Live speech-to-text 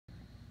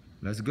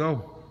Let's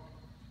go.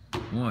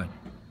 1,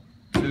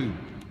 2.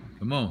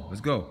 Come on,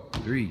 let's go.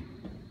 3,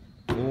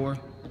 4. All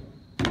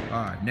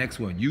right, next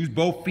one. Use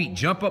both feet.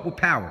 Jump up with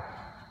power.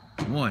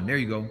 1, there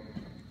you go.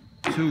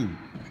 2,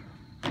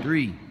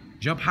 3.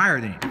 Jump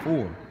higher than it.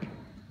 4,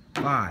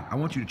 5. I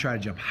want you to try to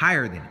jump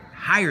higher than it.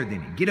 Higher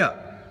than it. Get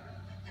up.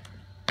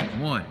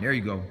 1, there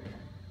you go.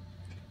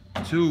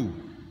 2,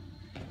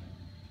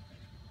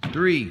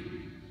 3,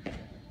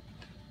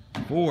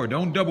 4.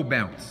 Don't double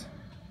bounce.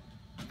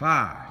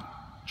 5.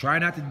 Try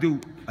not to do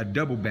a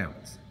double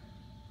bounce.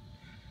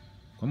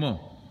 Come on.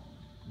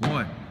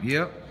 1.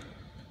 Yep.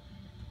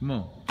 Come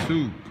on.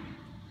 2,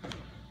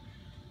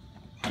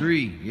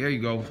 3. There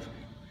you go.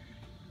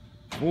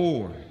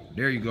 4.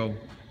 There you go.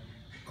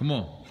 Come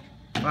on.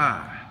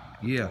 5.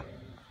 Yeah.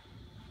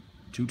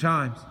 2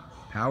 times.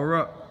 Power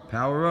up.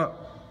 Power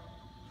up.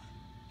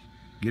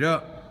 Get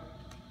up.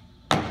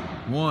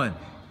 1.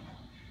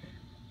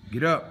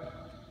 Get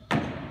up.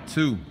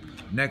 2.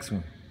 Next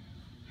one.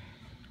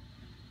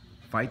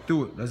 Fight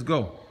through it. Let's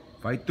go.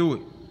 Fight through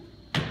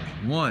it.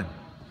 1.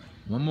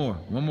 One more.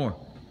 One more.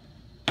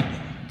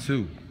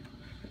 2.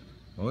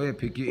 Go ahead.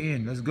 Pick your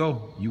end. Let's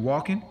go. You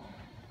walking?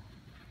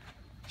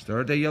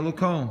 Start at that yellow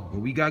cone.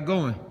 What we got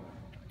going?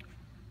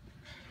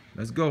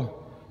 Let's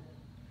go.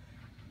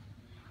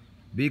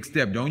 Big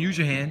step. Don't use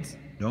your hands.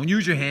 Don't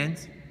use your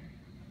hands.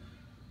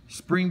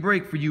 Spring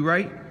break for you,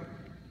 right?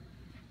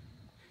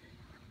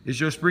 It's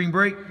your spring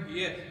break?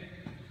 Yeah.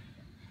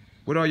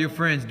 What are your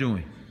friends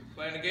doing?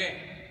 Playing the game.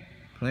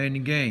 Playing the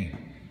game.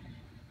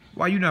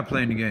 Why you not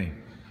playing the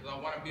game? Because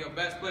I want to be a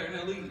best player in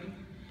the league.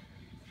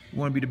 You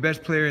want to be the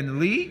best player in the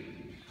league?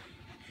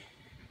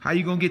 How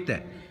you going to get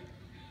that?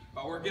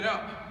 By working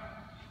out.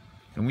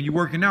 And when you're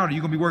working out, are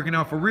you going to be working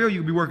out for real or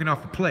you going to be working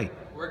out for play?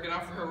 Working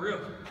out for real.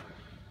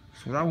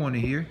 That's what I want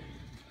to hear.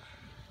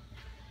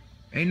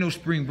 Ain't no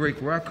spring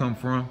break where I come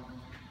from.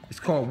 It's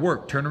called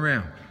work. Turn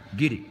around.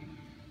 Get it.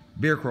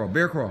 Bear crawl,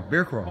 bear crawl,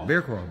 bear crawl,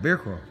 bear crawl, bear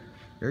crawl.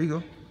 There you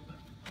go.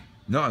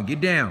 No, get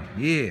down.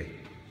 Yeah.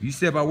 You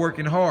said by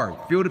working hard.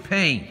 Feel the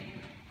pain.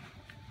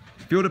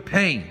 Feel the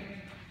pain.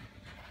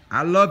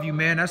 I love you,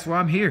 man. That's why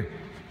I'm here.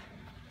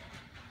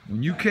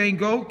 When you can't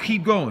go,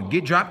 keep going.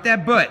 Drop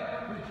that butt.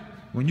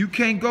 When you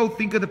can't go,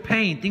 think of the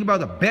pain. Think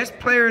about the best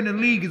player in the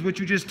league is what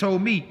you just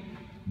told me.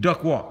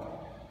 Duck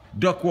walk.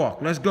 Duck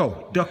walk. Let's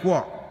go. Duck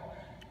walk.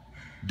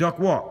 Duck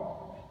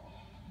walk.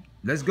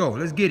 Let's go.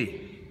 Let's get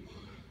it.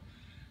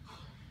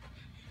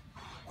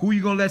 Who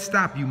you gonna let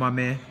stop you, my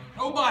man?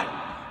 Nobody.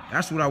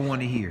 That's what I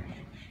want to hear.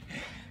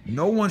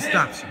 No one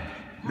stops you.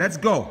 Let's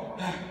go.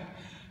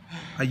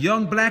 A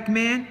young black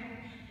man,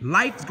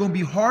 life's gonna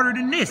be harder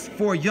than this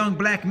for a young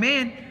black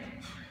man.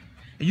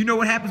 And you know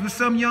what happens with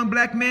some young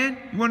black man?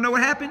 You wanna know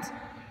what happens?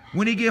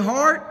 When they get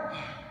hard,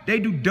 they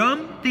do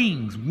dumb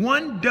things.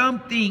 One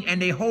dumb thing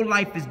and their whole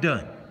life is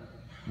done.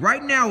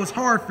 Right now it's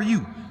hard for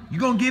you. You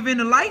gonna give in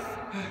to life?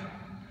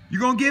 You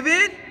gonna give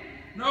in?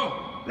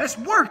 No. Let's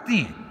work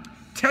then.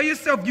 Tell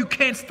yourself you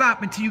can't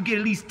stop until you get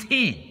at least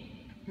 10.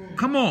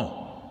 Come on.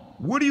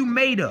 What are you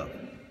made of?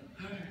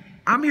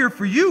 I'm here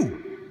for you.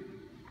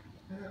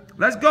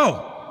 Let's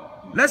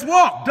go. Let's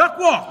walk. Duck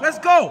walk. Let's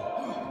go.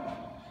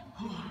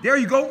 There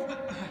you go.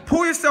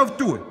 Pull yourself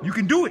through it. You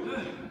can do it.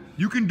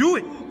 You can do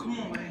it.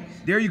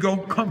 There you go.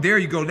 Come. There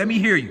you go. Let me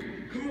hear you.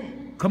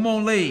 Come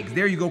on, legs.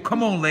 There you go.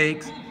 Come on,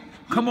 legs.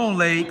 Come on,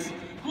 legs.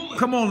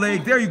 Come on,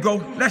 legs. There you go.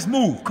 Let's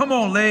move. Come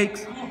on,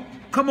 legs.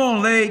 Come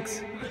on,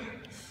 legs.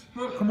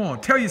 Come on,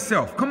 tell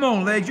yourself. Come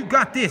on, legs, you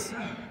got this.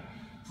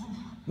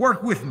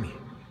 Work with me.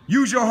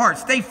 Use your heart.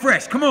 Stay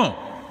fresh. Come on.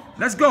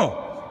 Let's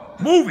go.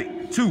 Move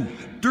it. 2,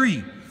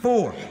 3,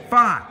 4,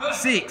 5,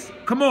 6.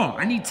 Come on.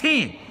 I need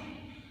 10.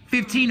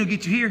 15 will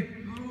get you here.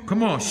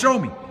 Come on, show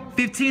me.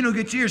 15 will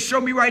get you here.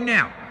 Show me right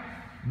now.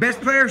 Best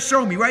player,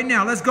 show me right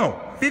now. Let's go.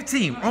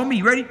 15 on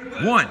me. Ready?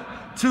 1,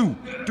 2,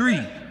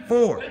 3,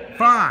 4,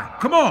 5.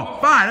 Come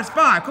on. 5. That's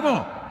 5. Come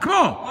on. Come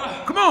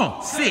on. Come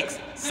on. 6,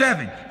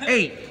 7,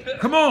 8.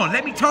 Come on,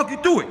 let me talk you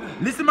through it.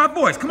 Listen to my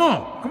voice. Come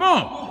on, come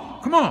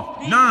on, come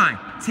on. 9,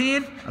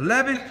 10,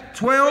 11,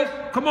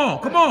 12. Come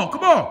on, come on,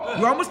 come on.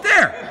 We're almost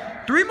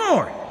there. 3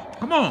 more.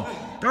 Come on.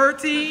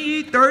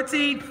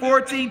 13,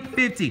 14,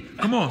 15.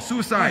 Come on,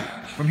 suicide.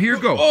 From here,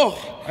 go.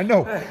 I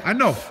know.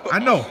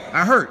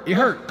 I hurt. It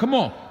hurt. Come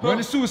on. Run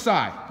the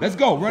suicide. Let's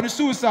go. Run the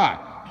suicide.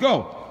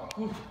 Go.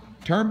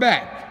 Turn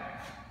back.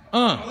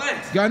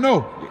 I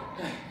know.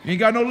 You ain't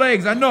got no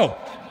legs. I know.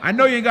 I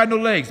know you ain't got no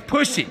legs.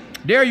 Push it.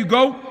 There you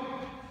go.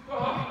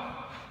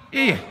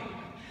 Yeah.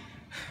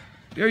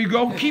 There you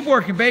go. Keep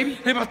working, baby.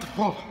 They about to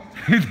fall.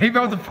 They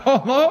about to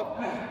fall off?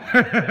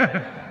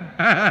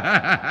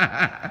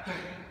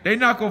 They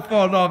not gonna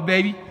fall off,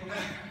 baby.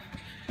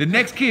 The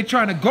next kid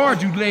trying to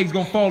guard you, legs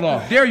gonna fall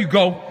off. There you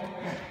go.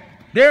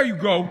 There you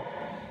go.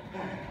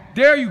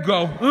 There you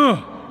go.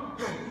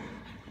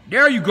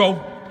 There you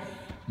go.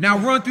 Now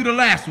run through the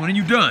last one and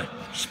you done.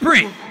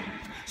 Sprint.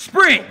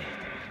 Sprint.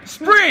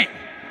 Sprint.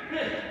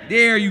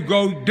 There you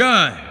go.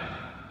 Done.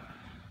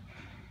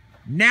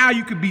 Now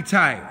you can be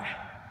tired.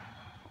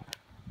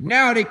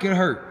 Now they can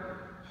hurt.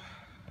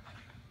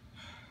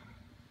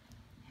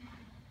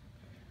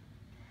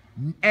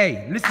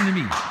 Hey, listen to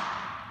me.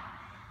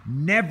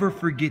 Never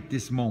forget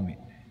this moment.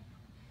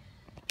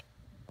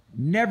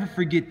 Never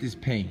forget this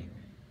pain.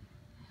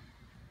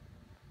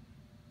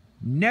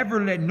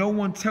 Never let no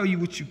one tell you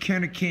what you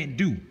can or can't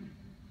do.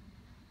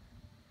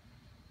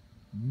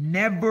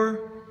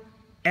 Never,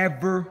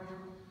 ever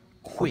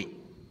quit.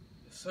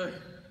 Yes, sir.